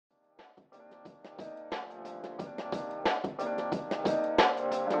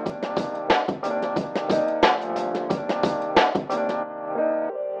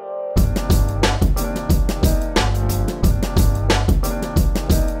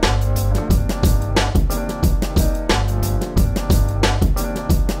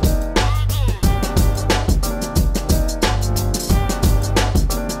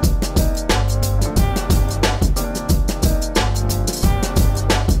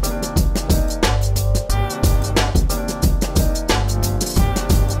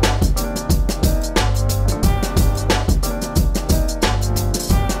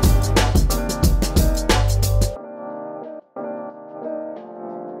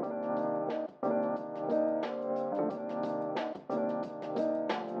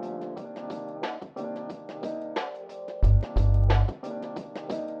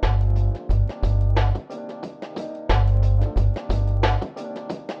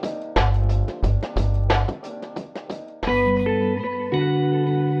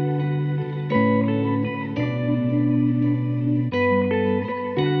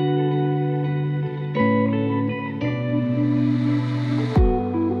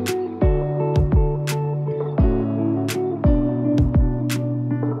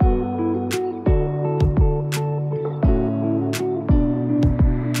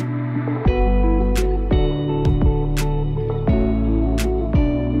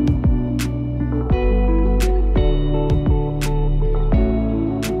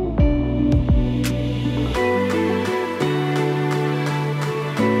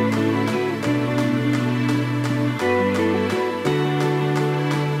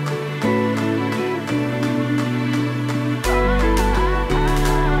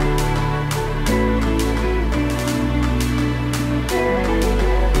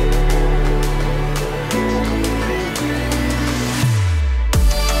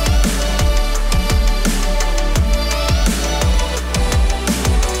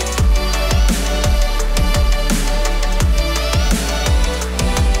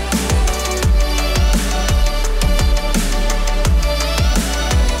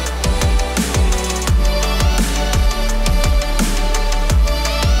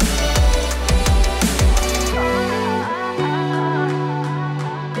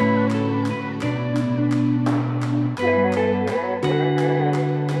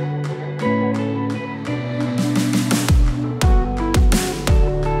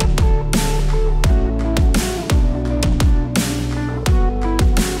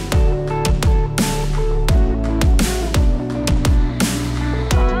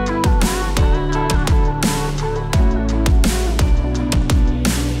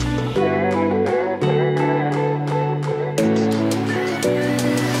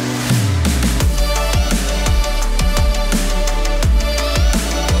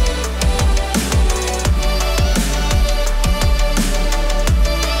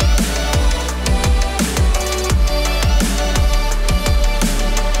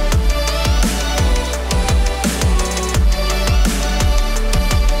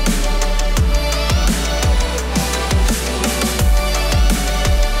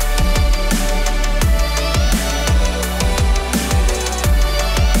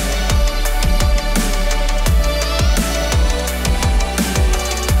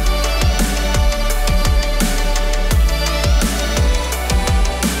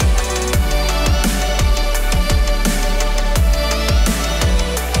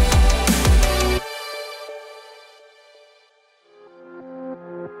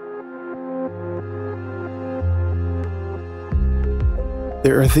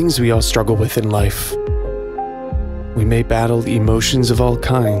There are things we all struggle with in life. We may battle emotions of all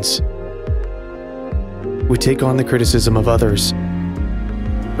kinds. We take on the criticism of others,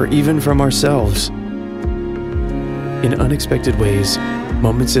 or even from ourselves. In unexpected ways,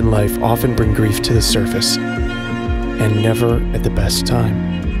 moments in life often bring grief to the surface, and never at the best time.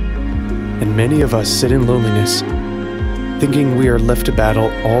 And many of us sit in loneliness, thinking we are left to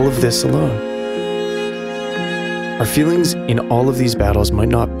battle all of this alone. Our feelings in all of these battles might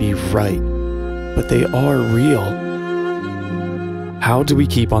not be right, but they are real. How do we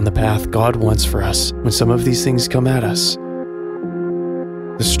keep on the path God wants for us when some of these things come at us?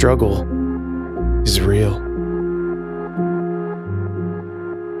 The struggle is real.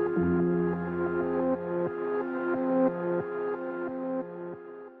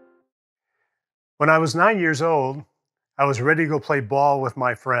 When I was 9 years old, I was ready to go play ball with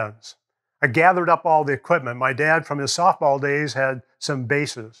my friends. I gathered up all the equipment. My dad, from his softball days, had some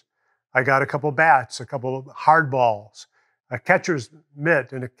bases. I got a couple bats, a couple hard balls, a catcher's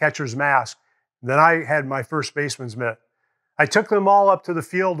mitt and a catcher's mask. Then I had my first baseman's mitt. I took them all up to the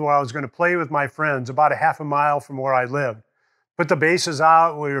field where I was going to play with my friends, about a half a mile from where I lived. Put the bases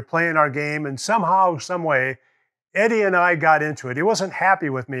out, we were playing our game, and somehow, some way, Eddie and I got into it. He wasn't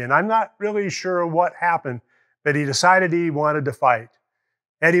happy with me, and I'm not really sure what happened, but he decided he wanted to fight.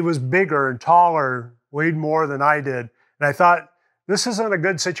 Eddie was bigger and taller, weighed more than I did. And I thought, this isn't a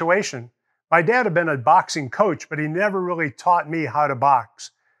good situation. My dad had been a boxing coach, but he never really taught me how to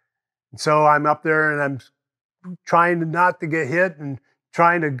box. And so I'm up there and I'm trying not to get hit and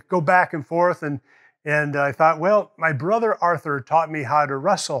trying to go back and forth. And I thought, well, my brother Arthur taught me how to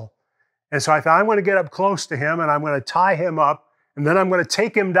wrestle. And so I thought, I'm going to get up close to him and I'm going to tie him up. And then I'm going to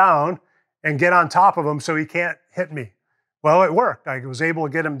take him down and get on top of him so he can't hit me. Well, it worked. I was able to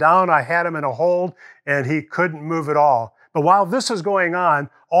get him down. I had him in a hold and he couldn't move at all. But while this is going on,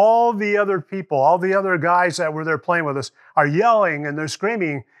 all the other people, all the other guys that were there playing with us are yelling and they're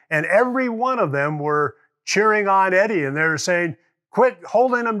screaming. And every one of them were cheering on Eddie. And they're saying, quit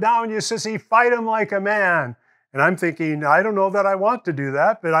holding him down, you sissy, fight him like a man. And I'm thinking, I don't know that I want to do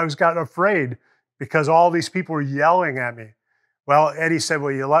that, but I was gotten afraid because all these people were yelling at me. Well, Eddie said,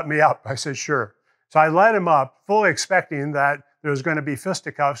 will you let me up? I said, sure. So I let him up, fully expecting that there was going to be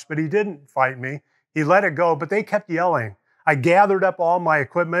fisticuffs, but he didn't fight me. He let it go, but they kept yelling. I gathered up all my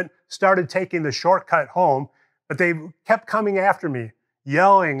equipment, started taking the shortcut home, but they kept coming after me,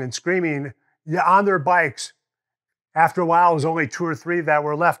 yelling and screaming on their bikes. After a while, it was only 2 or 3 that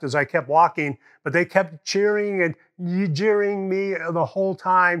were left as I kept walking, but they kept cheering and jeering me the whole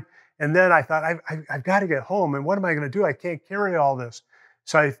time. And then I thought, I've got to get home, and what am I going to do? I can't carry all this.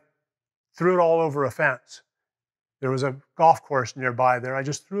 So I threw it all over a fence. There was a golf course nearby there. I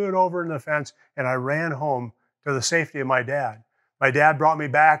just threw it over in the fence and I ran home to the safety of my dad. My dad brought me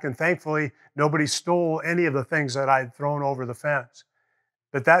back and thankfully nobody stole any of the things that I'd thrown over the fence.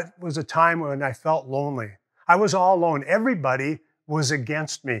 But that was a time when I felt lonely. I was all alone. Everybody was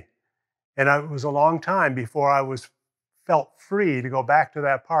against me. And it was a long time before I felt free to go back to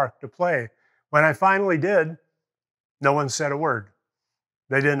that park to play. When I finally did, no one said a word.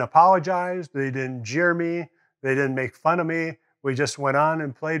 They didn't apologize. They didn't jeer me. They didn't make fun of me. We just went on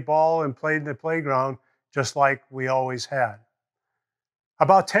and played ball and played in the playground just like we always had.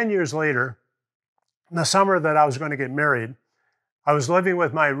 About 10 years later, in the summer that I was going to get married, I was living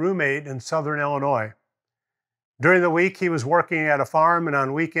with my roommate in Southern Illinois. During the week, he was working at a farm, and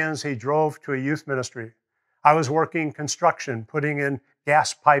on weekends, he drove to a youth ministry. I was working construction, putting in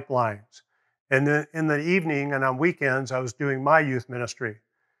gas pipelines. And then in the evening and on weekends, I was doing my youth ministry.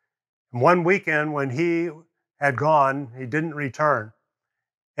 And one weekend when he had gone, he didn't return.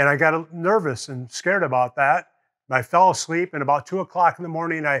 And I got nervous and scared about that. I fell asleep, and about 2 o'clock in the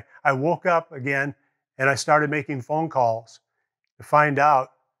morning, I woke up again and I started making phone calls to find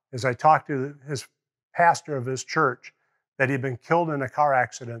out, as I talked to his pastor of his church, that he'd been killed in a car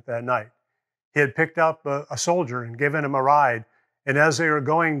accident that night. He had picked up a soldier and given him a ride. And as they were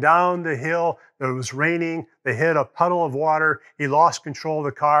going down the hill, it was raining, they hit a puddle of water. He lost control of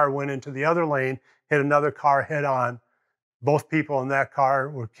the car, went into the other lane, hit another car head on. Both people in that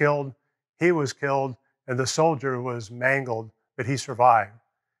car were killed. He was killed, and the soldier was mangled, but he survived.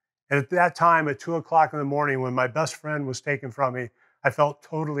 And at that time, at 2 o'clock in the morning, when my best friend was taken from me, I felt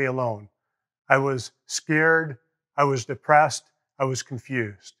totally alone. I was scared, I was depressed, I was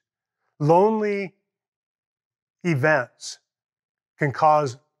confused. Lonely events can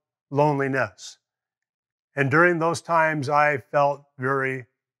cause loneliness. And during those times, I felt very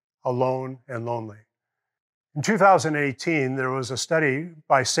alone and lonely. In 2018, there was a study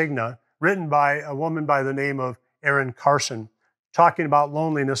by Cigna written by a woman by the name of Erin Carson. talking about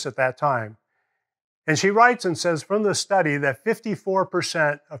loneliness at that time. And she writes and says from the study that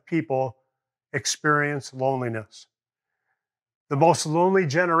 54% of people experience loneliness. The most lonely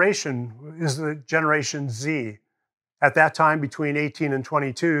generation is the Generation Z. At that time, between 18 and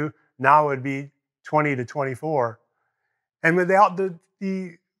 22, now it would be 20 to 24. And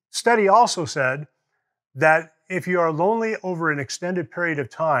the study also said that if you are lonely over an extended period of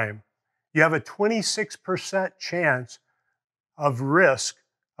time, you have a 26% chance of risk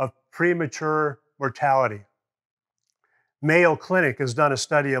of premature mortality. Mayo Clinic has done a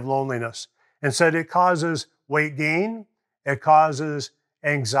study of loneliness and said it causes weight gain, it causes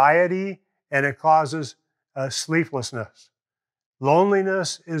anxiety, and it causes sleeplessness.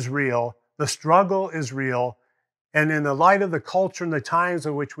 Loneliness is real, the struggle is real, and in the light of the culture and the times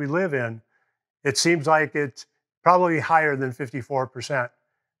in which we live in, it seems like it's probably higher than 54%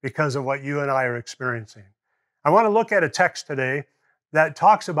 because of what you and I are experiencing. I want to look at a text today that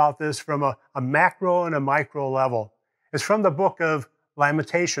talks about this from a macro and a micro level. It's from the book of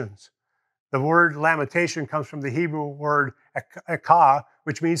Lamentations. The word lamentation comes from the Hebrew word ekah,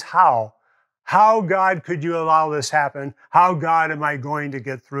 which means how. How, God, could you allow this happen? How, God, am I going to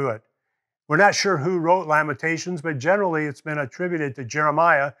get through it? We're not sure who wrote Lamentations, but generally it's been attributed to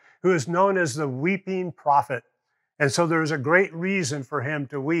Jeremiah, who is known as the weeping prophet. And so there's a great reason for him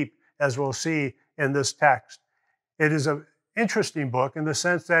to weep, as we'll see in this text. It is an interesting book in the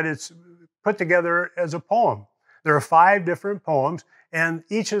sense that it's put together as a poem. There are 5 different poems, and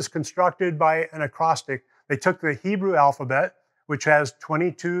each is constructed by an acrostic. They took the Hebrew alphabet, which has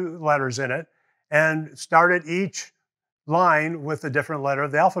 22 letters in it, and started each line with a different letter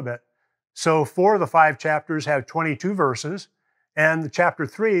of the alphabet. So 4 of the 5 chapters have 22 verses, and the chapter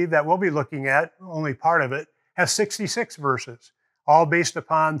 3 that we'll be looking at, only part of it, has 66 verses, all based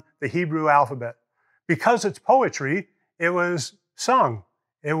upon the Hebrew alphabet. Because it's poetry, it was sung.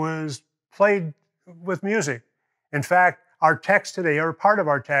 It was played with music. In fact, our text today, or part of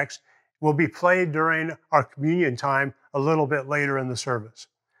our text, will be played during our communion time a little bit later in the service.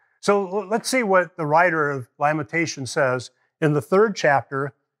 So let's see what the writer of Lamentations says in the 3rd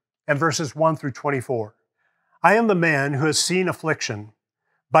chapter and verses 1 through 24. I am the man who has seen affliction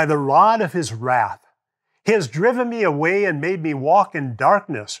by the rod of his wrath. He has driven me away and made me walk in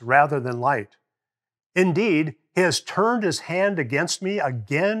darkness rather than light. Indeed, he has turned his hand against me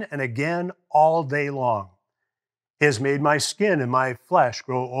again and again all day long. He has made my skin and my flesh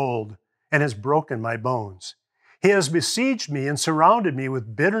grow old and has broken my bones. He has besieged me and surrounded me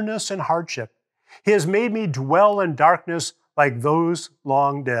with bitterness and hardship. He has made me dwell in darkness like those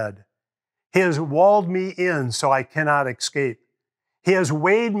long dead. He has walled me in so I cannot escape. He has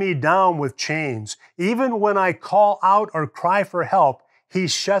weighed me down with chains. Even when I call out or cry for help, he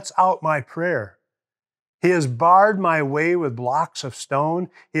shuts out my prayer. He has barred my way with blocks of stone.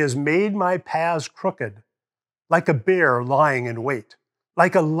 He has made my paths crooked. Like a bear lying in wait,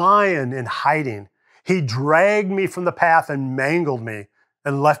 like a lion in hiding, he dragged me from the path and mangled me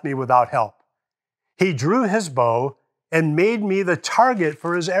and left me without help. He drew his bow and made me the target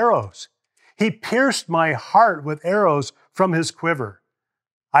for his arrows. He pierced my heart with arrows from his quiver.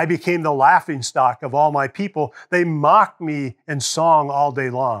 I became the laughingstock of all my people. They mocked me in song all day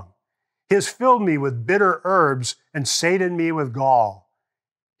long. He has filled me with bitter herbs and sated me with gall.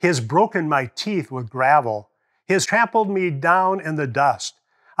 He has broken my teeth with gravel. He has trampled me down in the dust.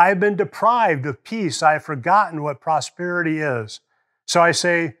 I have been deprived of peace. I have forgotten what prosperity is. So I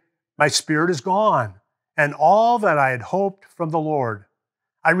say, my spirit is gone, and all that I had hoped from the Lord.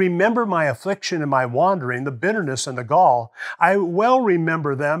 I remember my affliction and my wandering, the bitterness and the gall. I well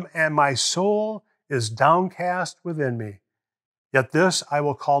remember them, and my soul is downcast within me. Yet this I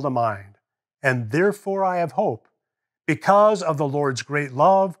will call to mind, and therefore I have hope. Because of the Lord's great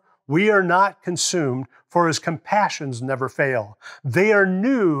love, we are not consumed, for his compassions never fail. They are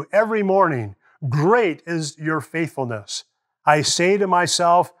new every morning. Great is your faithfulness. I say to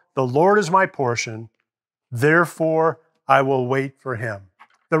myself, the Lord is my portion. Therefore, I will wait for him.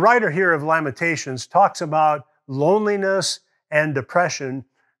 The writer here of Lamentations talks about loneliness and depression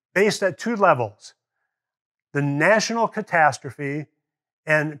based at 2 levels: the national catastrophe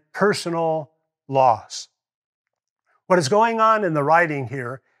and personal loss. What is going on in the writing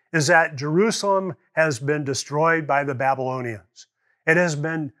here is that Jerusalem has been destroyed by the Babylonians. It has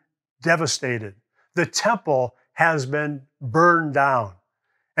been devastated. The temple has been burned down.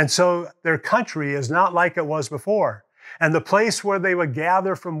 And so their country is not like it was before. And the place where they would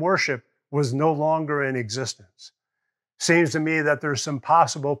gather from worship was no longer in existence. Seems to me that there's some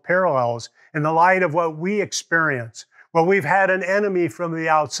possible parallels in the light of what we experience Well, we've had an enemy from the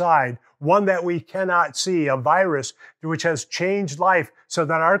outside, one that we cannot see, a virus which has changed life so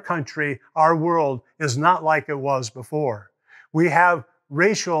that our country, our world, is not like it was before. We have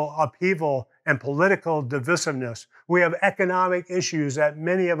racial upheaval and political divisiveness. We have economic issues that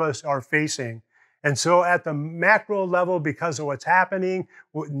many of us are facing. And so at the macro level, because of what's happening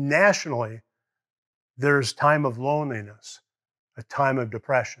nationally, there's time of loneliness, a time of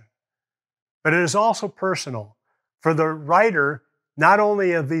depression. But it is also personal. For the writer, not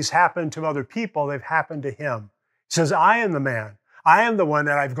only have these happened to other people, they've happened to him. He says, I am the man. I am the one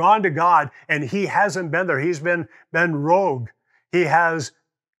that I've gone to God and he hasn't been there. He's been rogue. He has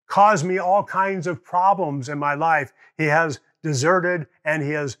caused me all kinds of problems in my life. He has deserted and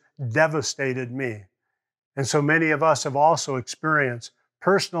he has devastated me. And so many of us have also experienced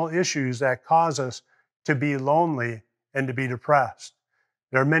personal issues that cause us to be lonely and to be depressed.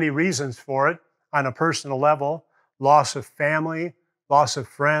 There are many reasons for it on a personal level: loss of family, loss of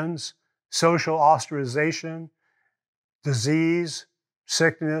friends, social ostracization, disease,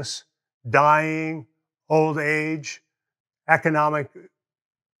 sickness, dying, old age, economic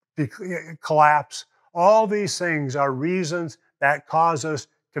collapse. All these things are reasons that cause us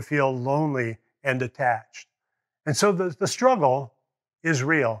to feel lonely and detached. And so the struggle is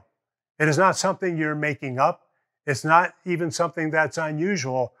real. It is not something you're making up. It's not even something that's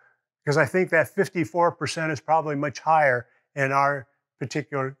unusual, because I think that 54% is probably much higher in our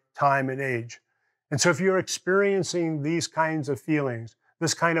particular time and age. And so if you're experiencing these kinds of feelings,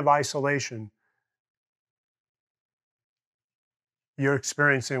 this kind of isolation, you're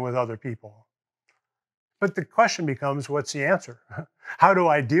experiencing with other people. But the question becomes, what's the answer? How do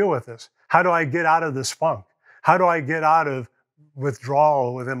I deal with this? How do I get out of this funk? How do I get out of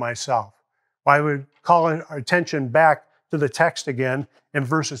withdrawal within myself? Well, I would call our attention back to the text again in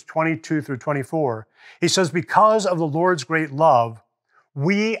verses 22 through 24. He says, because of the Lord's great love,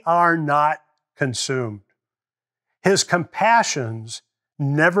 we are not consumed. His compassions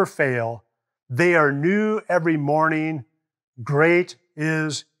never fail. They are new every morning. Great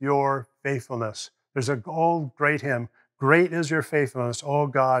is your faithfulness. There's an old great hymn. Great is your faithfulness, O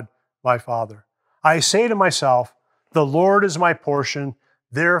God, my Father. I say to myself, the Lord is my portion,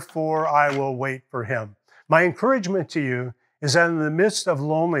 therefore I will wait for him. My encouragement to you is that in the midst of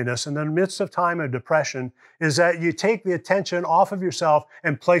loneliness, in the midst of time of depression, is that you take the attention off of yourself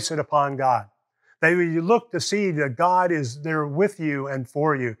and place it upon God. That you look to see that God is there with you and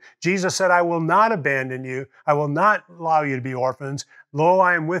for you. Jesus said, I will not abandon you. I will not allow you to be orphans. Lo,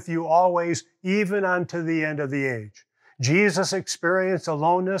 I am with you always, even unto the end of the age. Jesus experienced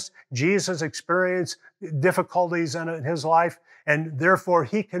aloneness. Jesus experienced difficulties in his life, and therefore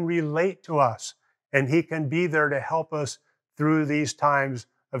he can relate to us, and he can be there to help us through these times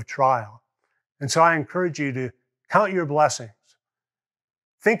of trial. And so I encourage you to count your blessings.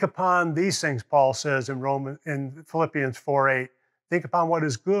 Think upon these things, Paul says in Philippians 4:8. Think upon what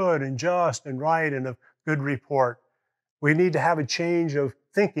is good and just and right and of good report. We need to have a change of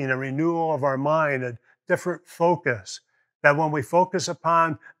thinking, a renewal of our mind, a different focus. That when we focus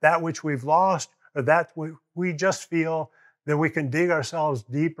upon that which we've lost or that we just feel, that we can dig ourselves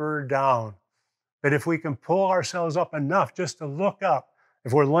deeper down. But if we can pull ourselves up enough just to look up,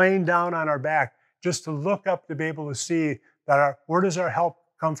 if we're laying down on our back, just to look up to be able to see that where does our help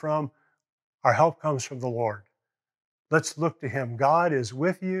come from? Our help comes from the Lord. Let's look to him. God is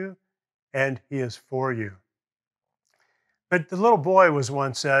with you and he is for you. But the little boy was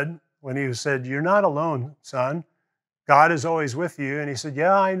once said, when he said, you're not alone, son. God is always with you. And he said,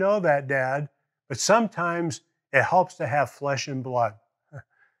 yeah, I know that, Dad. But sometimes it helps to have flesh and blood.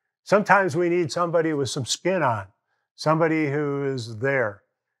 Sometimes we need somebody with some skin on, somebody who is there.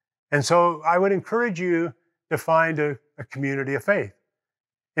 And so I would encourage you to find a community of faith.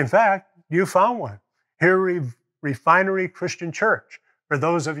 In fact, you found one here at Refinery Christian Church. For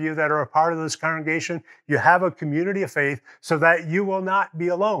those of you that are a part of this congregation, you have a community of faith so that you will not be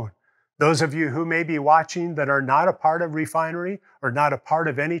alone. Those of you who may be watching that are not a part of Refinery or not a part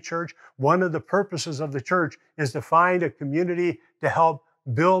of any church, one of the purposes of the church is to find a community to help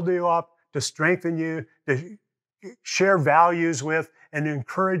build you up, to strengthen you, to share values with, and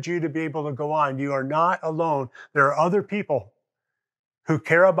encourage you to be able to go on. You are not alone. There are other people who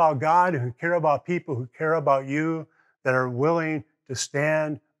care about God, who care about people, who care about you, that are willing to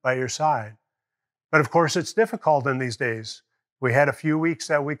stand by your side. But of course, it's difficult in these days. We had a few weeks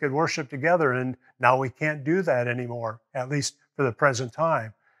that we could worship together, and now we can't do that anymore, at least for the present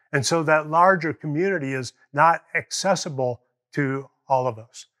time. And so that larger community is not accessible to all of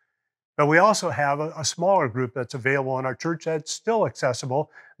us. But we also have a smaller group that's available in our church that's still accessible,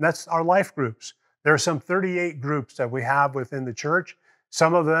 and that's our life groups. There are some 38 groups that we have within the church.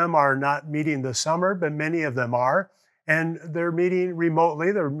 Some of them are not meeting this summer, but many of them are. And they're meeting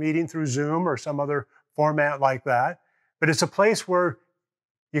remotely. They're meeting through Zoom or some other format like that. But it's a place where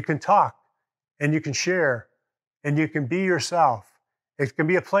you can talk and you can share and you can be yourself. It can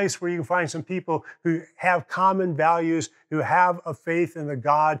be a place where you can find some people who have common values, who have a faith in the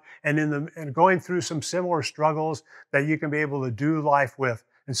God and going through some similar struggles that you can be able to do life with.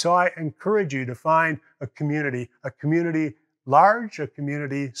 And so I encourage you to find a community large, a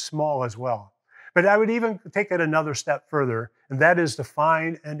community small as well. But I would even take it another step further, and that is to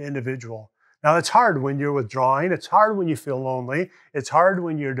find an individual. Now, it's hard when you're withdrawing. It's hard when you feel lonely. It's hard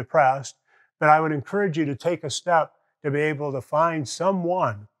when you're depressed. But I would encourage you to take a step to be able to find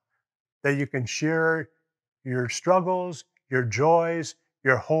someone that you can share your struggles, your joys,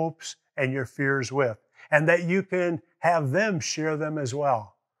 your hopes, and your fears with, and that you can have them share them as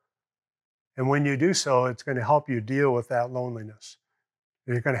well. And when you do so, it's going to help you deal with that loneliness.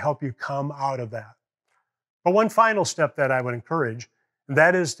 It's going to help you come out of that. But one final step that I would encourage, and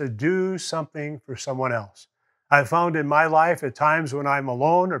that is to do something for someone else. I've found in my life at times when I'm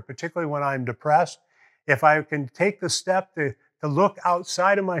alone, or particularly when I'm depressed, if I can take the step to look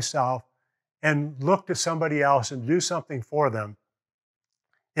outside of myself and look to somebody else and do something for them,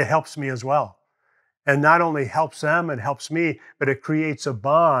 it helps me as well. And not only helps them, it helps me, but it creates a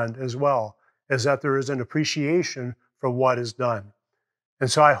bond as well, as that there is an appreciation for what is done. And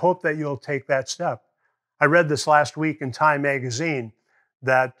so I hope that you'll take that step. I read this last week in Time magazine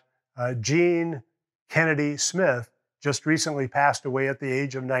that Jean Kennedy Smith just recently passed away at the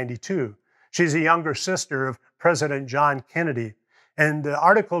age of 92. She's a younger sister of President John Kennedy. And the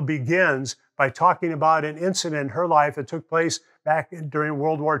article begins by talking about an incident in her life that took place back during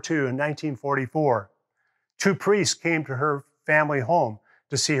World War II in 1944. Two priests came to her family home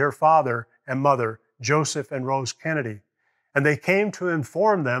to see her father and mother, Joseph and Rose Kennedy. And they came to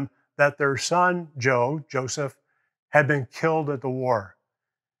inform them that their son, Joseph, had been killed at the war.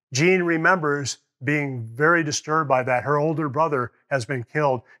 Jean remembers being very disturbed by that. Her older brother has been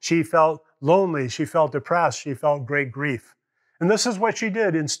killed. She felt lonely. She felt depressed. She felt great grief. And this is what she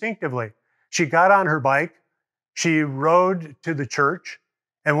did instinctively. She got on her bike. She rode to the church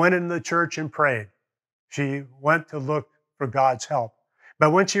and went into the church and prayed. She went to look for God's help.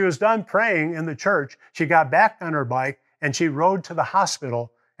 But when she was done praying in the church, she got back on her bike and she rode to the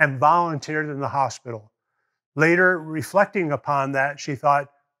hospital and volunteered in the hospital. Later, reflecting upon that, she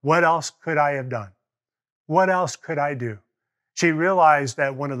thought, what else could I have done? What else could I do? She realized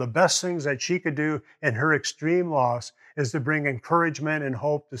that one of the best things that she could do in her extreme loss is to bring encouragement and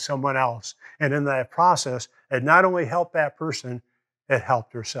hope to someone else. And in that process, it not only helped that person, it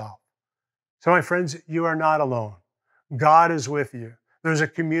helped herself. So my friends, you are not alone. God is with you. There's a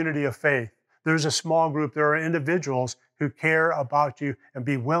community of faith. There's a small group. There are individuals who care about you and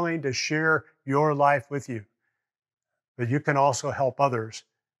be willing to share your life with you. But you can also help others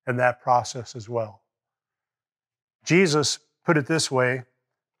in that process as well. Jesus put it this way.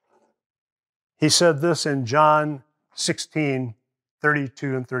 He said this in John 16,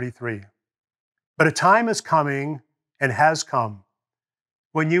 32 and 33. But a time is coming and has come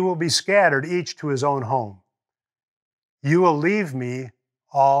when you will be scattered, each to his own home. You will leave me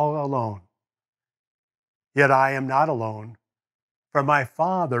all alone. Yet I am not alone, for my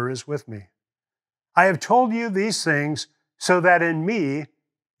Father is with me. I have told you these things so that in me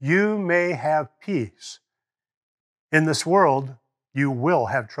you may have peace. In this world you will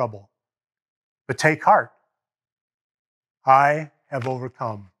have trouble, but take heart. I have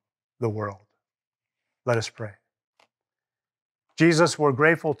overcome the world. Let us pray. Jesus, we're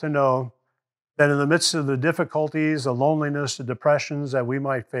grateful to know that in the midst of the difficulties, the loneliness, the depressions that we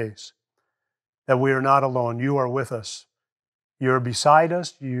might face, that we are not alone. You are with us. You're beside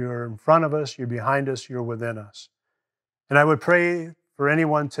us. You're in front of us. You're behind us. You're within us. And I would pray for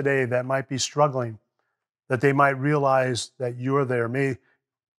anyone today that might be struggling, that they might realize that you're there. May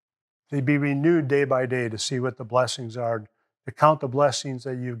they be renewed day by day to see what the blessings are, to count the blessings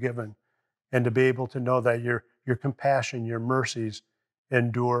that you've given, and to be able to know that your compassion, your mercies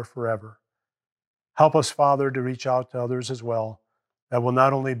endure forever. Help us, Father, to reach out to others as well, that will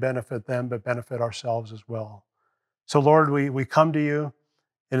not only benefit them, but benefit ourselves as well. So, Lord, we come to you,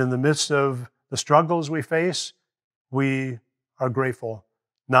 and in the midst of the struggles we face, we are grateful,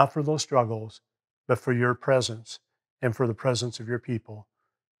 not for those struggles, but for your presence and for the presence of your people.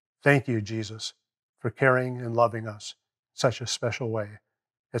 Thank you, Jesus, for caring and loving us in such a special way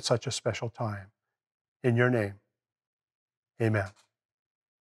at such a special time. In your name, amen.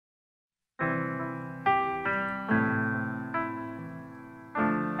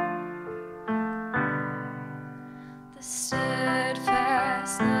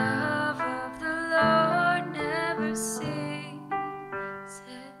 steadfast love of the Lord never ceases.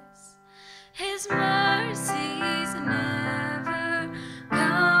 His mercies never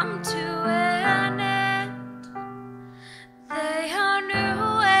come to an end. They are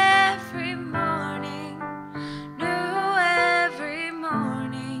new every morning, new every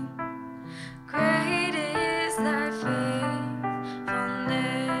morning. Great is thy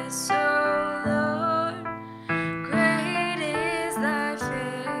faithfulness, O Lord. Great is thy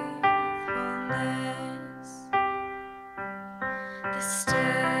faithfulness. The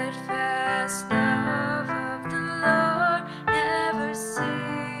steadfast love of the Lord never ceases.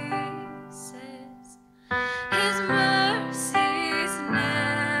 His mercies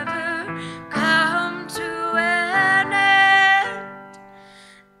never come to an end.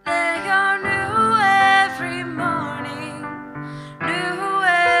 They are new every morning, new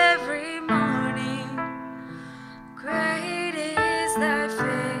every morning. Great is thy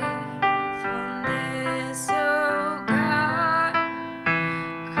faithfulness, O God.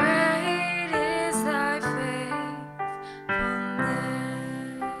 Great is thy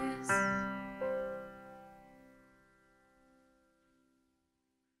faithfulness.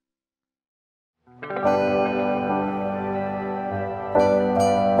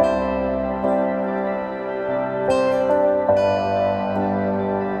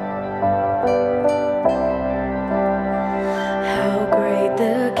 How great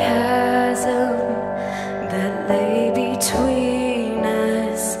the chasm that lay between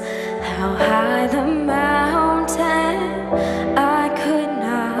us, how high the mountain I could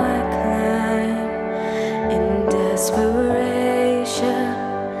not climb. In desperation,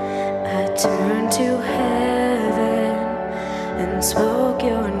 I turned to heaven and spoke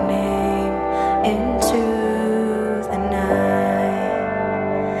your name into the night.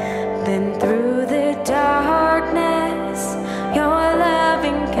 Then through the darkness, your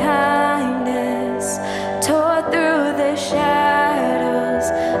loving kindness tore through the shadows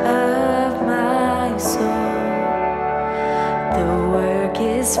of my soul. The work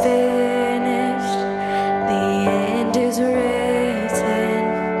is finished, the end is written.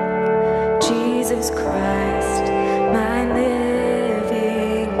 Jesus Christ, my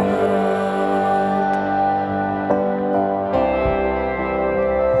living hope.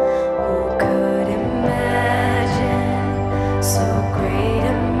 Who could imagine so great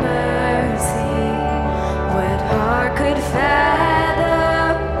a mercy? What heart could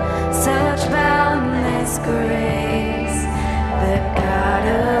fathom such boundless grace? The God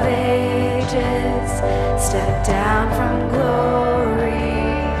of ages stepped down from glory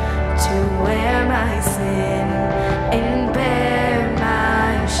to wear my sin and bear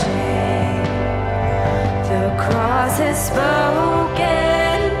my shame. The cross has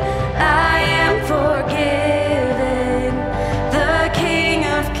spoken, I am forgiven. The King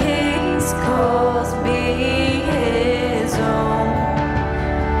of Kings calls me his own.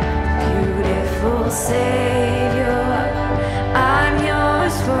 Beautiful Savior, I'm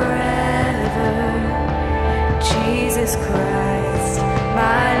yours forever. Jesus Christ,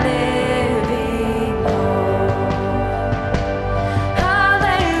 my living hope.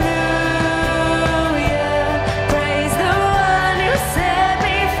 Hallelujah, praise the one who set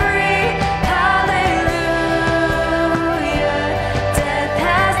me free. Hallelujah, death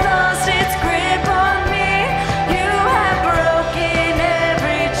has lost its grip on me. You have broken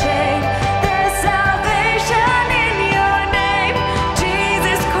every chain. There's salvation in your name,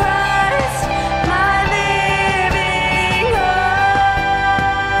 Jesus Christ, my living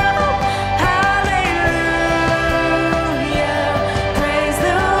hope. Hallelujah, praise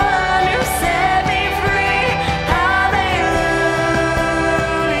the one who set me free. Hallelujah,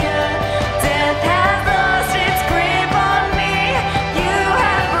 death has lost its grip on me. You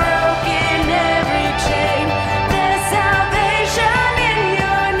have broken every chain. There's salvation in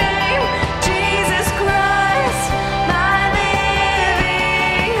your name, Jesus Christ, my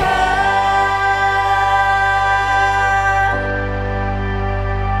living hope.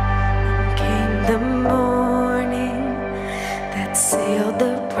 Came the morning that sealed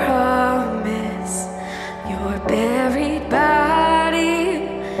the promise. Your buried body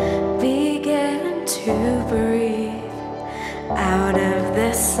began to breathe. Out of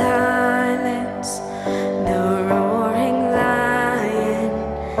the silence, the roaring lion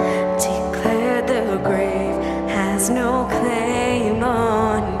declared the grave has no claim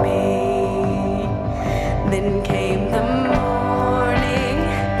on me. Then came the morning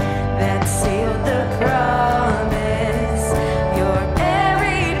that sealed the promise. Your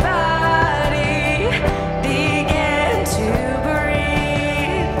buried body began to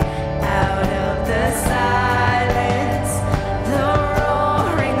breathe. Out of the silence,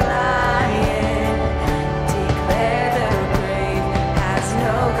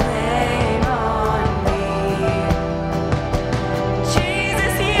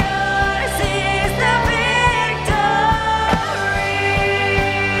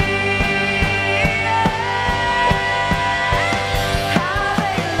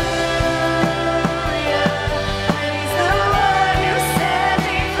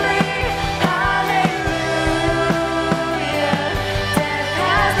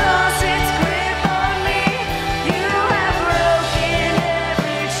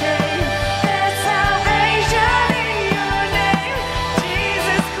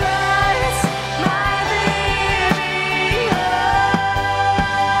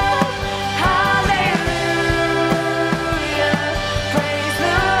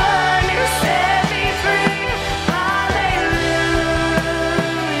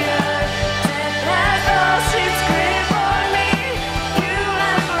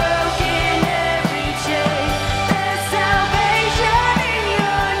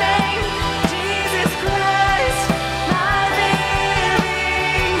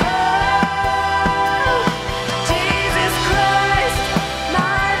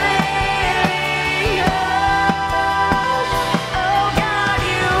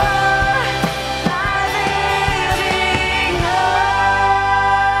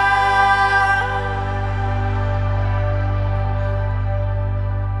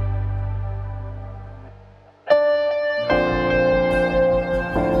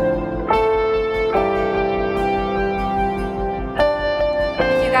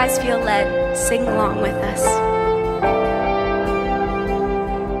 guys feel led, sing along with us.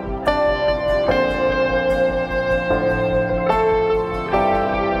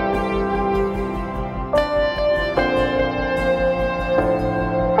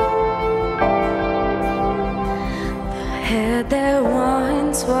 The head that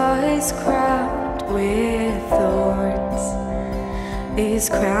once was crowned with thorns is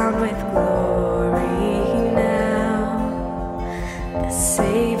crowned with glory now. The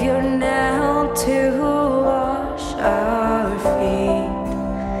Savior knelt to wash our feet.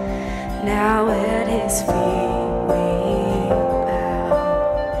 Now at his feet we bow.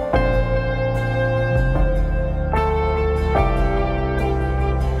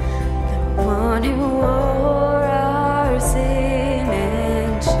 The one who wore our sin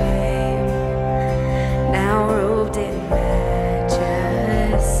and shame, now robed in majesty,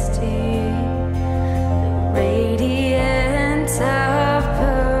 the radiance of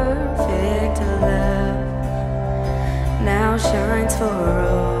perfect love now shines for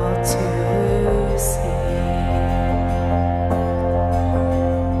all to see.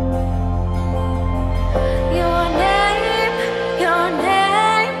 Your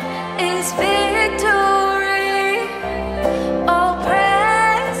name is victory. All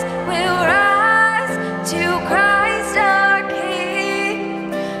praise will rise to Christ our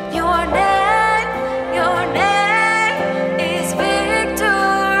King. Your name is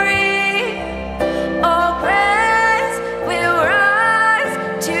victory. All praise will rise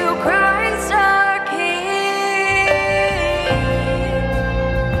to Christ our King.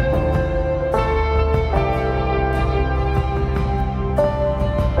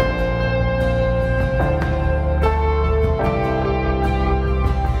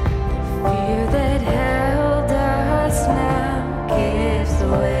 Fear that held us now gives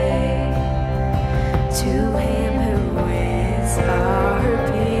way to Him who is our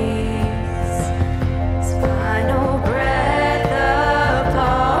peace. His final breath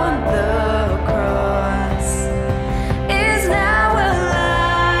upon the cross is now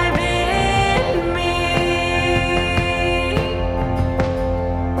alive in me.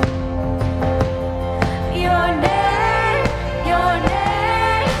 Your name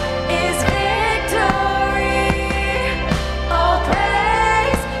is victory. All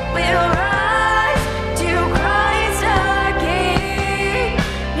praise will rise to Christ our King.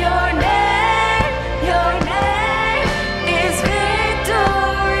 Your name is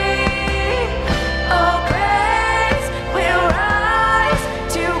victory. All praise will rise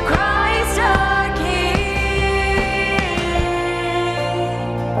to Christ our King.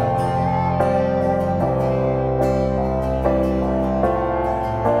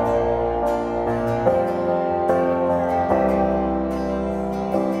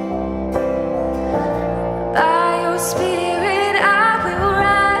 By your Spirit I will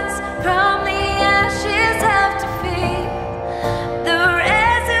rise from the ashes of defeat. The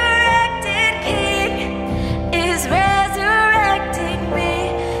resurrected King is resurrecting me.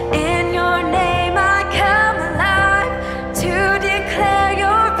 In your name I come alive to declare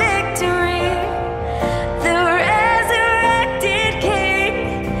your victory. The resurrected King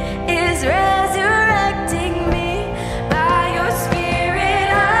is resurrecting me. By your Spirit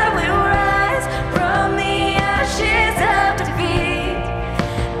I will rise from the ashes of defeat.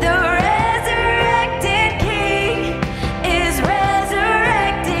 The resurrected King is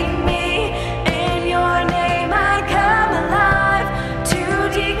resurrecting me. In your name I come alive to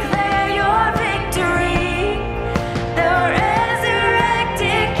declare your victory. The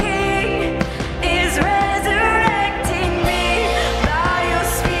resurrected King is resurrecting me. By your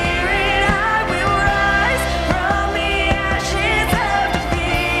Spirit I will rise from the ashes of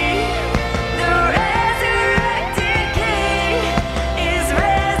defeat. The resurrected King is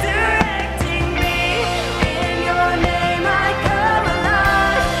resurrecting me. In your name I come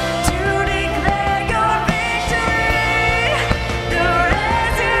alive to declare your victory. The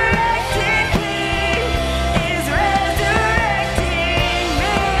resurrected King is resurrecting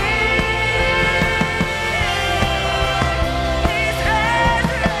me. He's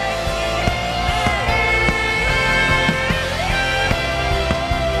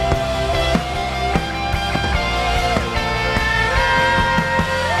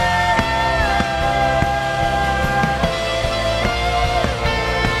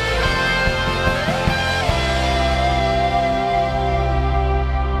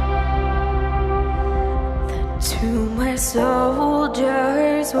The tomb where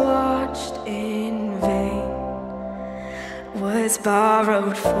soldiers watched in vain was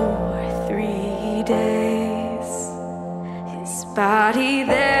borrowed for 3 days. His body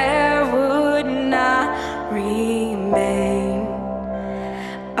there would not remain.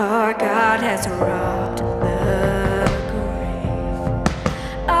 God has robbed the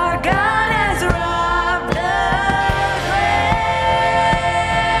grave. Our God has robbed the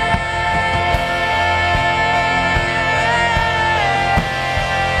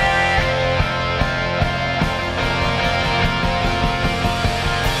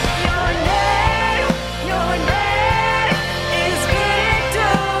Your name is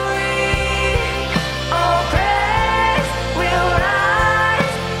victory. All praise will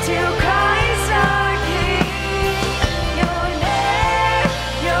rise to Christ our King.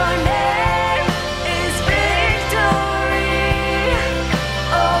 Your name is victory.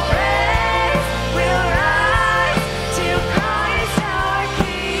 All praise will rise to Christ our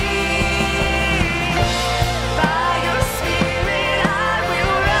King. By your Spirit I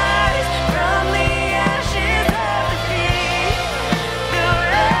will rise from the ashes of defeat. The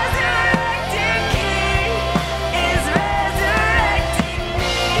resurrected King is resurrecting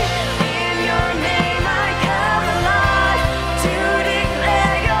me. In your name I come alive to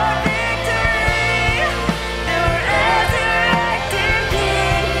declare your victory. The resurrected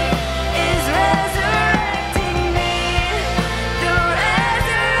King is resurrecting me. The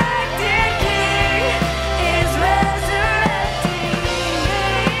resurrected King is resurrecting me.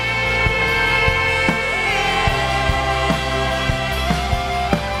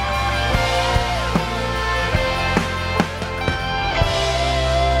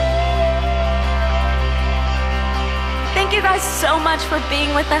 Thank you guys so much for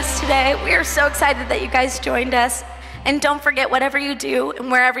being with us today. We are so excited that you guys joined us. And don't forget, whatever you do and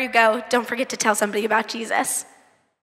wherever you go, don't forget to tell somebody about Jesus.